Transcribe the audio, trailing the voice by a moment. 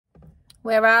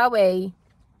Where are we?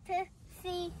 To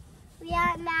see, we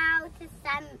are now to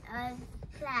Santa's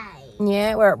play.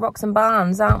 Yeah, we're at Rocks and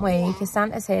Barns, aren't we? Because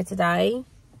Santa's here today.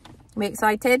 We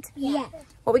excited? Yeah.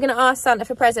 What are we going to ask Santa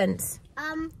for presents?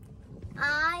 I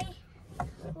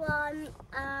want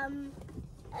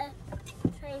a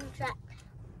train track.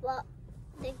 What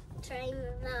the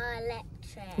trains are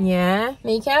electric. Yeah,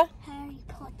 Mika? Harry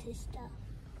Potter stuff.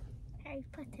 Harry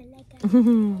Potter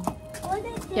Lego.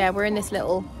 Yeah, we're in this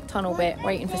little tunnel bit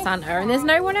waiting for Santa, and there's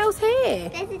no one else here.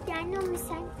 There's a ginormous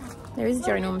Santa. There is a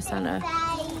ginormous Santa.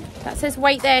 That says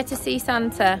wait there to see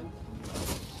Santa.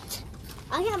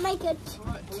 I can make it.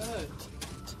 Right, hello.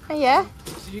 Oh, yeah?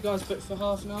 So you guys booked for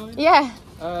 9:30? Yeah.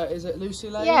 Is it Lucy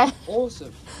Lane? Yeah.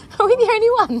 Awesome. Are we the only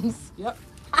ones? Yep.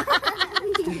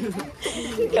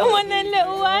 Come on then,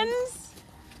 little ones.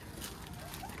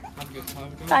 Have a good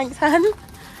time, guys. Thanks, Han.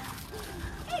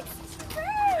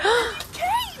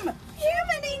 Came!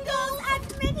 Human Ingles and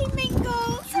Mini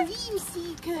Mingles! Dream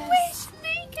Seekers! Wish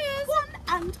Makers! One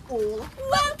and all,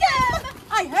 welcome!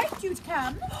 I hoped you'd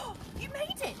come. You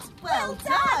made it! Well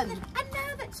done! And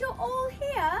now that you're all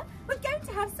here, we're going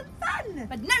to have some fun!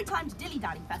 But no time to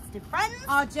dilly-dally, festive friends!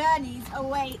 Our journeys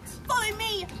await! Follow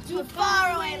me to a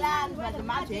faraway land where the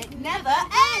magic never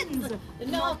ends! The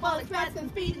North Pole Express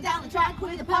comes speeding down the track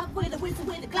with a puff, with a whistle,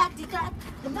 with a clackety-clack.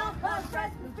 The North Pole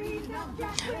Express comes speeding down the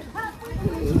track with a puff, with a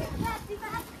whistle, with a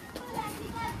clackety-clack.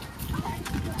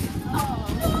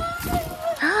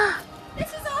 This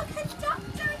is our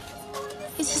conductor.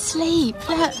 He's asleep,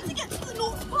 We look. need to get to the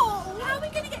North Pole. How are we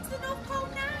going to get to the North Pole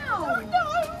now? Oh, no.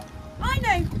 I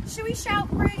know. Should we shout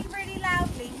really, really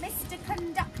loudly, Mr.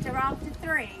 Conductor, after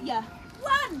 3? Yeah.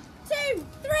 1, 2,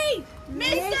 3.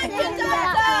 Mr.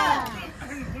 Conductor!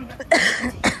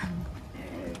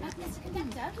 Mr.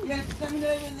 Conductor? Yes, let me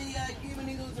know when the human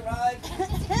eagles arrive.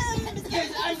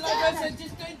 Yes, and like I said,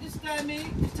 just don't disturb me.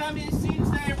 Just tell me as soon as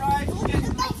they arrive. Just get to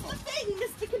the That's the thing,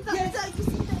 Mr. Conductor. Yes. You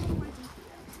see them already.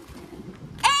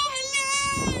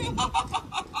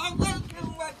 Welcome,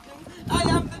 welcome. I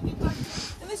am the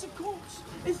conductor. And this, of course,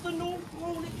 is the North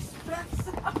Pole Express.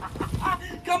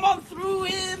 Come on through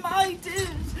here, my dears.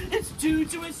 It's 2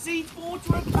 to a seat, 4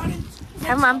 to a current.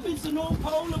 Come on. It's the North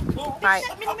Pole, of course. Right.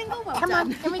 Mini Mingle, well Come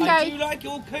done. on, in we I do go. like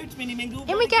your coat, Minnie Mingle.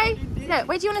 In we Very go. good indeed. Look,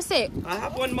 where do you want to sit? I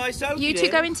have one myself. You two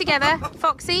here. go in together.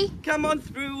 Foxy, Come on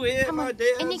through here, come my on.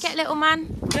 dears. In you get, little man.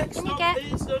 Next in you stop get.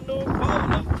 is the North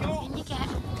Pole, of course. In you get.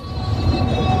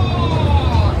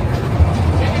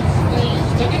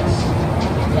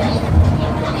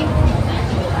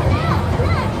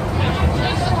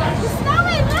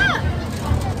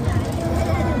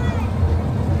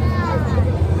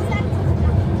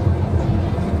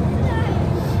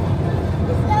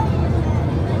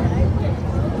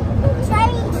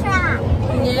 Train track.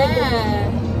 Yeah.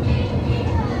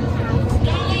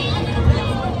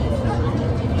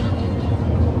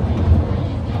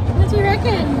 What do you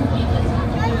reckon?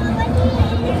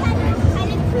 I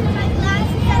didn't put my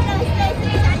glasses on. I was supposed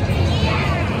to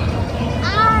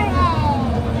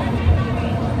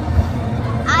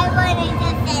I wanted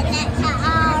to sit next to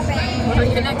Orange. Well,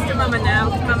 you're next to Mama now.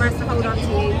 Mama has to hold on to you.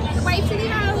 Wave to the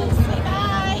house.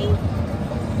 Bye.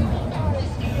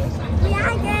 We are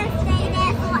going to stay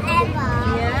there forever.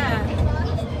 Yeah.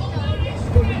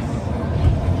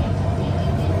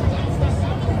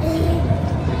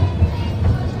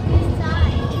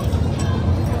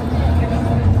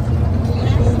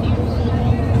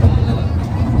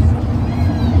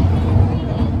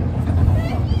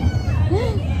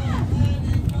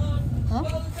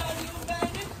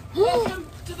 Welcome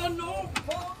to the North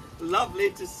Pole. Lovely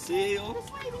to see you.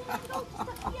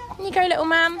 In you go, little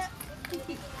man.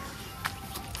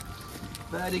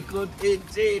 Very good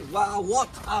indeed. Wow, what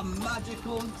a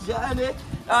magical journey.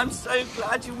 I'm so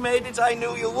glad you made it. I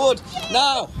knew you would.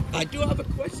 Now, I do have a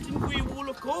question for you all,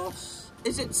 of course.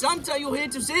 Is it Santa you're here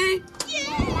to see?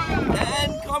 Yeah.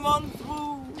 Then come on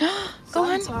through. Go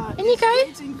on. Santa In you is go.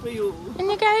 waiting for you. In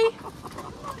you go.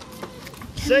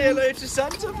 Say hello to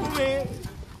Santa for me.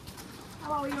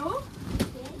 How are we all?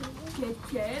 Good,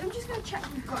 good. I'm just going to check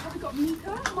have we got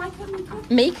Mika? Micah, Mika?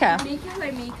 Mika. Mika,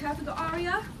 hello Mika. Have we got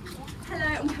Aria? Hello,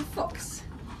 and we have Fox.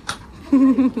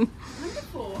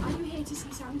 Wonderful. Are you here to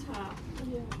see Santa?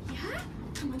 Yeah?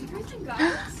 Come on, go then,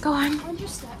 guys. Go on. On your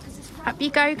step, because it's Up you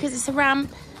go, because it's a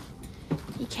ramp.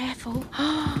 Be careful.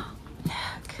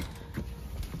 Look.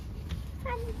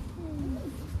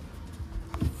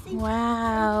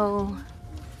 Wow.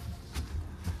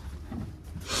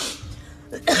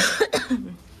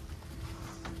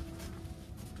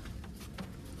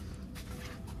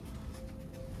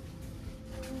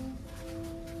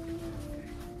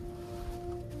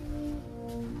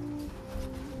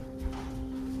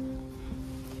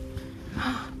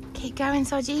 Keep going,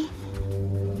 Sodgy. Now,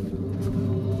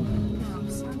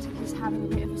 Santa is having a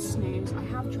bit of a snooze. I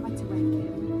have tried to wake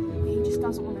him, but he just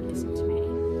doesn't want to listen to me.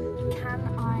 Can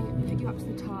I put you up to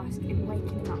the task in waking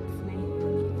him up for me?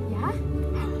 Yeah?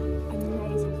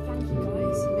 Amazing. Thank you,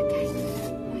 guys. Okay,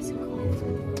 nice and quiet.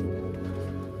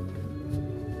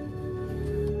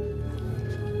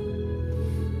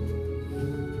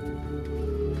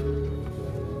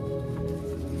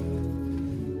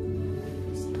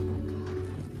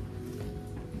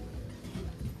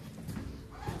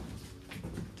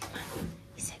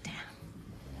 Sit down.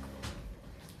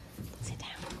 Sit down.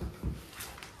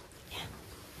 Yeah.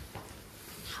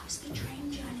 How was the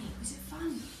train journey? Was it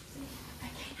fun?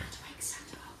 Okay, now to wake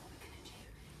Santa up, what we're going to do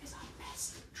is our best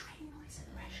train noise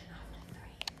impression after 3.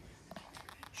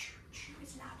 Choo choo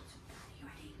as loud as we can. Are you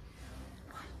ready?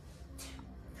 1, 2,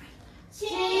 3.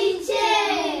 Choo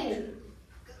choo!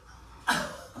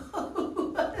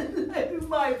 Hello,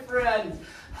 my friends.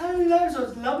 Hello, so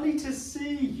it's lovely to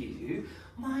see you.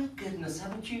 My goodness,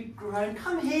 haven't you grown?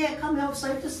 Come here, come help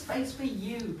save the space for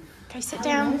you. Go sit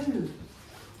down. Hello.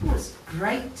 Oh, it's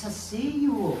great to see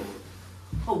you all.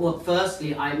 Oh, well,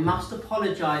 firstly, I must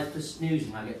apologise for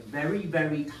snoozing. I get very,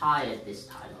 very tired this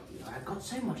time of year. I've got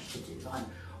so much to do. I'm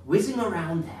whizzing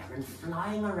around there and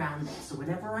flying around there, so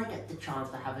whenever I get the chance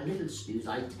to have a little snooze,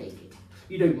 I take it.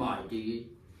 You don't mind, do you?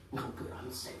 Oh, good,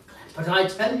 I'm so glad. But I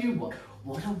tell you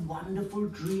what a wonderful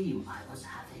dream I was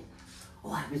having.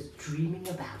 Oh, I was dreaming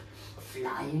about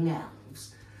flying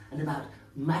elves and about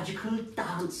magical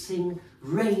dancing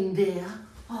reindeer.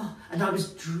 Oh, and I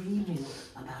was dreaming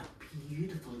about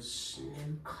beautiful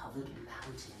snow-covered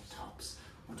mountain tops.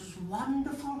 It was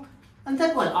wonderful. And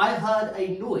then, well, I heard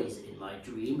a noise in my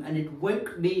dream and it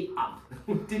woke me up.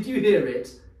 Did you hear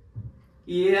it?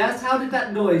 Yes, how did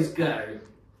that noise go?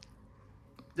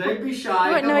 Don't be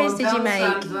shy. What Come noise on, did you tell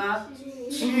make? Santa.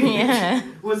 Yeah.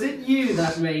 Was it you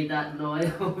that made that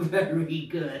noise? Oh, very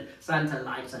good. Santa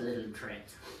likes a little trick.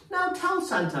 Now tell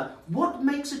Santa, what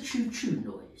makes a choo-choo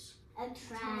noise? A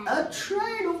train. A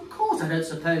train, of course. I don't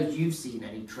suppose you've seen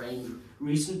any trains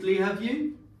recently, have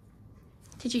you?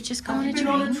 Did you just go Have on you a been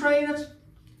train? on a train?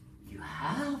 You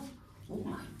have? Oh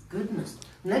my goodness.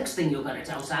 Next thing you're going to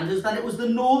tell Santa is that it was the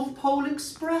North Pole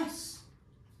Express.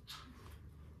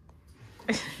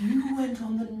 You went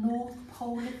on the North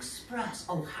Pole Express.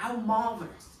 Oh, how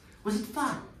marvellous. Was it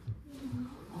fun?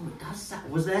 Oh, it does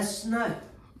sound. Was there snow?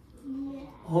 Yeah.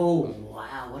 Oh,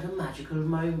 wow, what a magical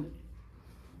moment.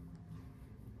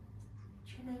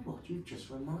 Do you know what? You've just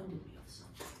reminded me of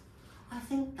something. I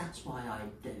think that's why I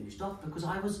dozed off, because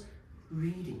I was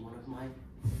reading one of my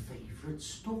favourite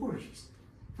stories.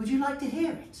 Would you like to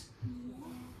hear it?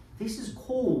 Yeah. This is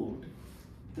called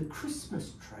The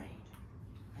Christmas Train,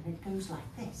 and it goes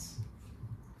like this.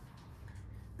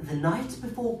 The night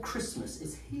before Christmas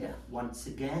is here once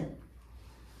again.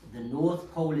 The North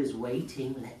Pole is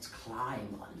waiting, let's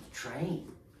climb on the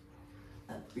train.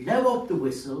 Blow up the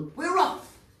whistle, we're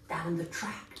off down the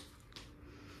track.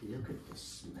 Look at the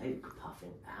smoke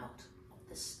puffing out of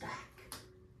the stack.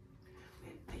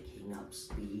 We're picking up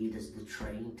speed as the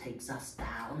train takes us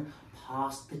down,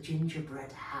 past the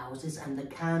gingerbread houses and the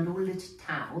candle-lit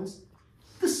towns.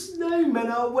 The snowmen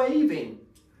are waving,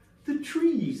 the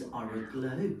trees are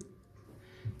aglow.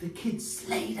 The kids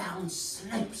sleigh down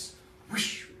slopes,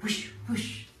 whoosh, whoosh,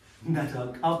 whoosh, that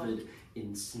are covered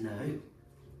in snow.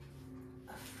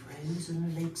 A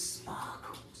frozen lake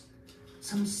sparkles,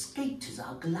 some skaters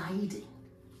are gliding,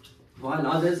 while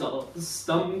others are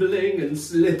stumbling and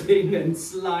slipping and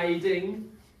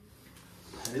sliding.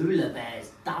 Polar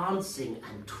bears dancing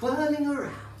and twirling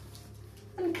around,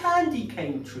 and candy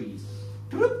cane trees,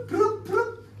 broop, broop,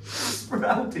 broop,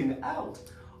 sprouting out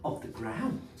of the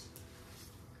ground.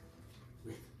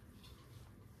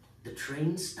 The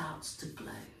train starts to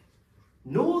glow.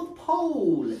 North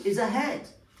Pole is ahead,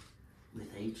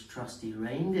 with 8 trusty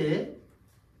reindeer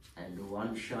and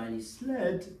 1 shiny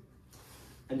sled,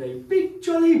 and a big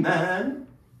jolly man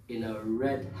in a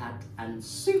red hat and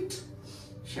suit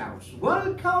shouts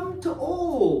welcome to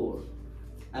all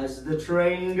as the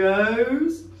train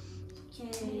goes.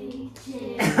 Choo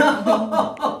choo.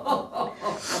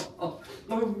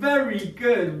 Oh, very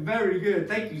good, very good.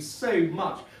 Thank you so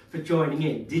much for joining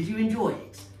in. Did you enjoy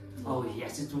it? Oh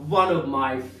yes, it's one of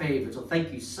my favourites. Well,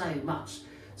 thank you so much.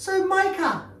 So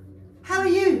Micah, how are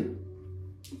you?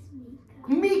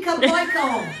 Mika, Micah.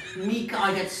 Oh, Mika,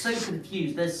 I get so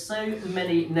confused. There's so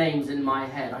many names in my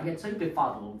head. I get so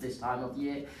befuddled this time of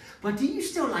year. But do you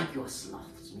still like your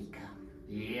sloths, Mika?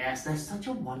 Yes, they're such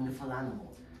a wonderful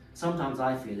animal. Sometimes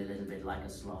I feel a little bit like a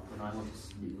sloth when I want to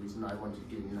snooze and I want to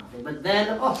do nothing. But then,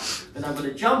 then I've got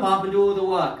to jump up and do all the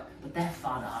work. But they're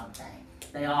fun, aren't they?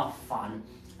 They are fun.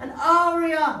 And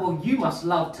Aria, well, you must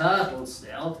love turtles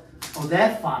still. Oh,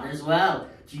 they're fun as well.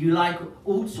 Do you like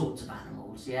all sorts of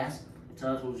animals, yes?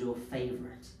 Turtles your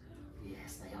favourite?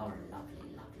 Yes, they are a lovely,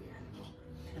 lovely animal.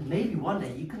 And maybe one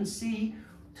day you can see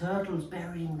turtles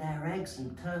burying their eggs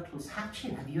and turtles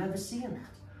hatching. Have you ever seen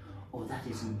that? Oh, that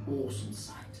is an awesome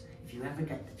sight. If you ever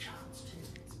get the chance to,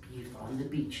 it's beautiful. On the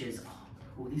beaches,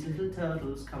 all these little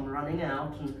turtles come running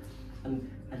out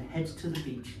and head to the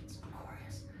beach. It's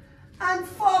glorious. And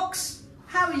Fox,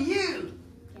 how are you?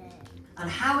 Good. And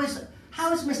how is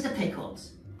Mr.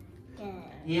 Pickles? Good.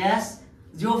 Yes?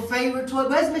 Your favourite toy?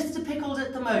 Where's Mr. Pickles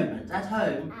at the moment? At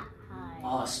home? At home.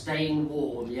 Oh, staying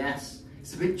warm, yes.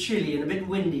 It's a bit chilly and a bit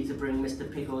windy to bring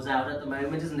Mr. Pickles out at the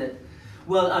moment, isn't it?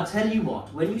 Well, I'll tell you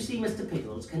what, when you see Mr.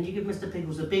 Pickles, can you give Mr.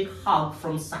 Pickles a big hug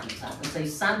from Santa and say,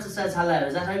 Santa says hello,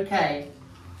 is that okay?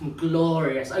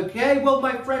 Glorious. Okay, well,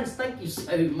 my friends, thank you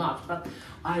so much. But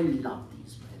I love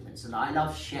these moments, and I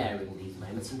love sharing these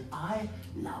moments, and I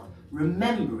love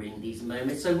remembering these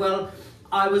moments. So, well,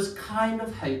 I was kind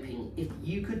of hoping if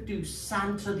you could do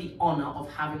Santa the honour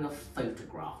of having a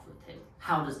photograph with him.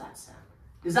 How does that sound?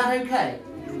 Is that okay?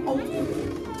 Oh.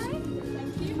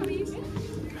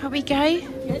 Here we go.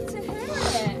 Good to hear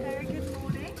it. Very good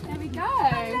morning. There we go.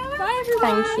 Bye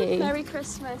everyone. Thank you. Merry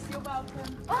Christmas. You're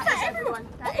welcome. Oh, is that everyone?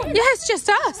 Yeah, it's just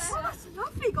us. Oh, that's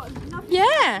lovely. Got a lovely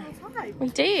Yeah, time. we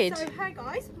did. So, hi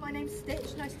guys, my name's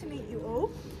Stitch. Nice to meet you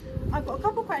all. I've got a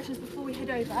couple of questions before we head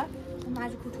over to the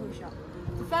magical toy shop.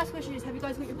 The first question is, have you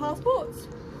guys got your passports?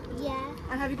 Yeah.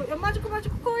 And have you got your magical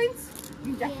coins?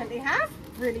 You definitely have.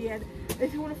 Brilliant.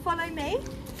 If you want to follow me,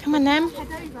 Come on then. head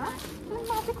over to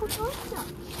the magical toy shop.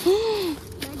 You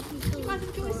guys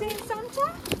enjoy seeing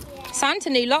Santa? Santa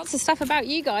knew lots of stuff about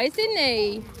you guys, didn't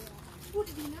he? What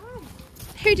did he know?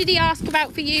 Who did he ask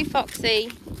about for you,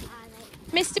 Foxy?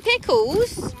 Mr.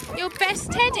 Pickles? Your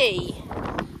best teddy?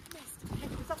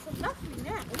 That's a lovely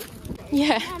name.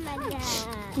 Yeah. Mama,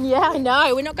 Yeah, I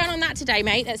know. We're not going on that today,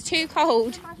 mate. That's too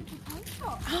cold. Magical toy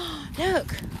shop.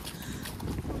 Look.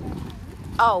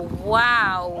 Oh,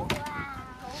 wow.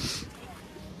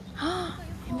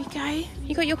 Here we go.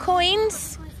 You got your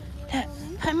coins? Look,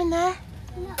 put them in there.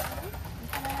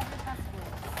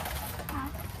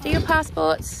 Do your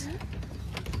passports.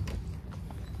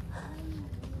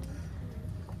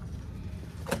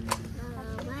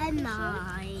 where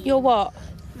mine? Your what?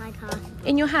 My passport.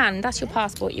 In your hand. That's your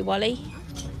passport, you Wally.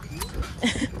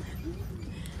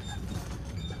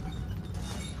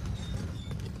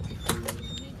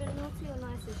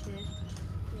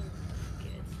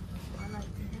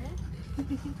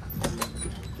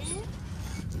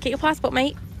 Get your passport,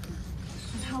 mate.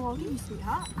 And how old are you,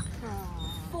 sweetheart?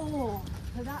 4.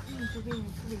 So that means you're being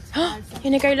 3 to 5 You seconds.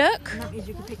 gonna go look? And that means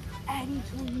you can pick any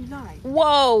toy you like.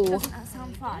 Whoa. Doesn't that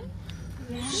sound fun?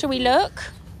 Yeah. Shall we look?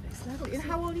 It's lovely. And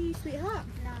how old are you, sweetheart?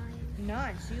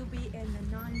 9. So you'll be in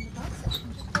the 9 bus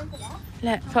section. Just over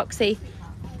there. Look, Foxy.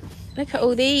 Look at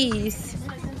all these.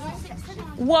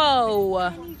 Whoa.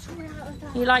 Any toy out of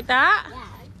that. You like that?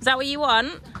 Is that what you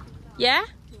want? Yeah?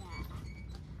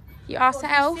 You asked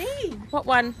the elf? See? What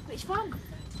one? Which one?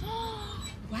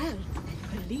 Well,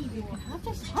 I believe you can have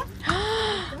this one.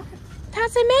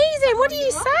 That's amazing. What do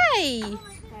you say? There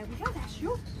we go. That's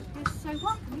yours. You're so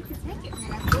welcome. You can take it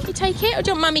now. You take it or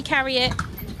do you want Mummy carry it?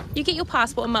 You get your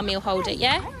passport and Mummy will hold it,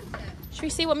 yeah? Should we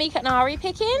see what Mika and Ari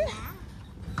picking?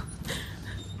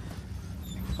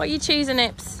 What are you choosing,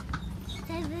 Ips?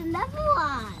 There's another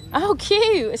one. Oh,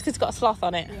 cute. It's because it's got a sloth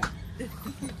on it.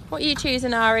 What are you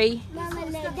choosing, Ari? Mama,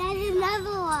 there's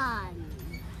another one.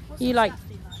 You like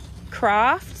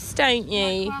crafts, don't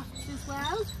you? Crafts as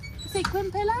well. Say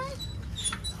Quimpillo.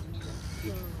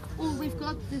 Or we've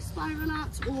got the spiral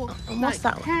arts, or And what's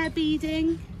that one? hair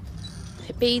beading,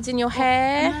 Put beads in your a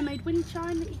hair. mermaid wind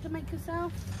chime that you can make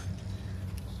yourself.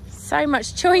 So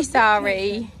much choice,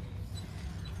 Ari.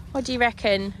 What do you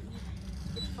reckon?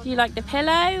 Do you like the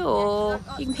pillow or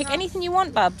you can pick anything you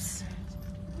want, Bubs?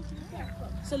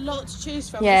 It's a lot to choose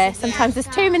from. Yeah, isn't it? sometimes there's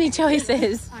too many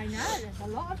choices. I know. There's a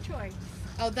lot of choice.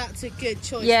 Oh, that's a good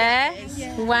choice. Yeah? that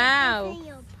is. Wow.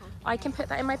 I can put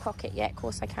that in my pocket. Yeah, of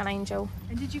course I can, Angel.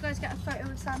 And did you guys get a photo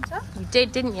of Santa? You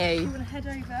did, didn't You you? want to head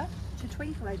over to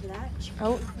Twinkle over there?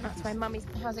 Oh, that's where Mummy's.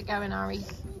 How's it going, Ari?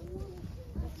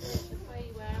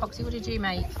 Foxy, what did you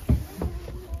make?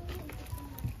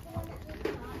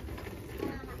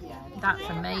 That's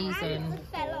amazing.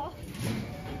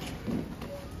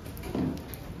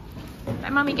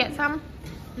 Let Mummy get some.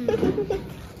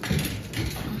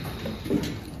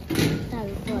 So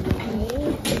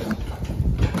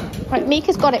Right,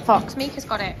 Mika's got it, Fox. Mika's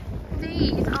got it.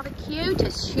 These are the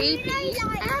cutest sheepies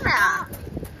ever.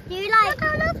 Do you like? Look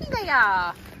how lovely they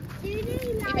are. Do you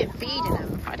You've like? been feeding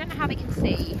them. I don't know how they can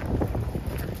see.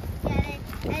 Yeah,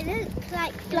 they look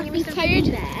like Can you fluffy give me some teddy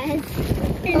food? bears.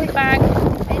 Hold the bag.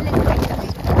 They look like fluffy.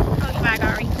 Hold the bag,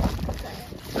 Ari.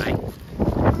 Right.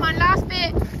 Come on, last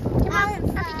bit. Come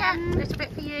on, have you get a little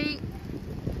bit for you.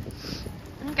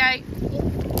 Okay.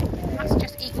 That's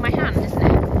just eating my hand, isn't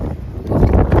it?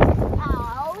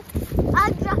 Oh,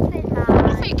 I'm dropping that.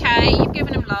 That's okay. You've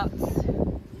given them lots.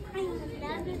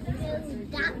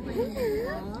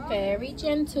 Very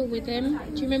gentle with them.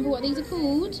 Do you remember what these are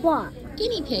called? What?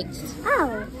 Guinea pigs.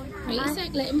 Oh. Wait a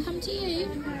sec, let him come to you.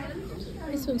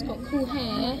 This one's got cool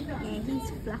hair. Yeah,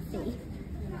 he's fluffy.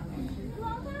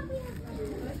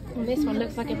 And this one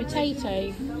looks like a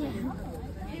potato.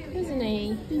 Isn't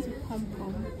he? He's a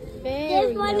pom-pom. Very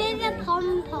This one is a lovely.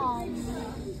 pom-pom.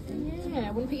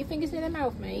 Yeah, wouldn't put your fingers near their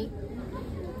mouth, mate.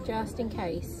 Just in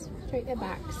case. Stroke their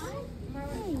backs.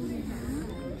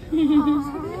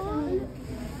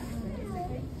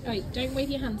 Oh, don't wave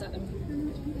your hands at them.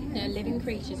 They're living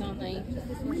creatures, aren't they?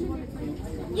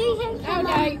 You can come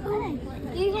no. on.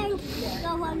 You can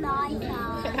go on my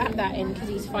side. Put that in because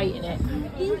he's fighting it.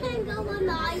 You can go on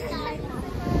my side.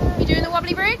 You doing the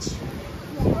wobbly bridge?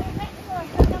 Come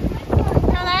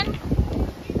on then.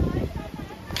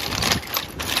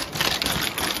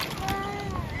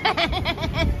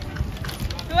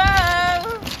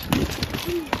 Whoa!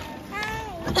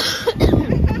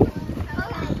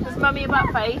 Is mummy a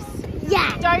butt face?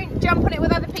 Yeah. Don't jump on it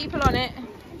with other people on it.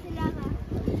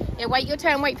 Yeah, wait your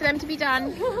turn, wait for them to be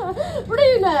done.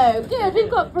 Bruno, good,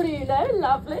 we've got Bruno,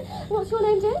 lovely. What's your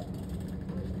name, dear?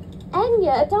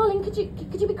 Enya, darling, could you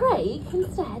be Craig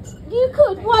instead? You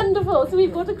could, wonderful. So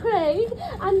we've got a Craig.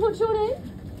 And what's your name?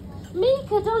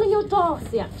 Mika, darling, you're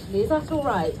Darcy, actually. Is that all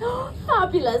right?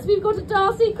 Fabulous. We've got a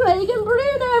Darcy, Craig, and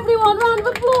Bruno, everyone. Round of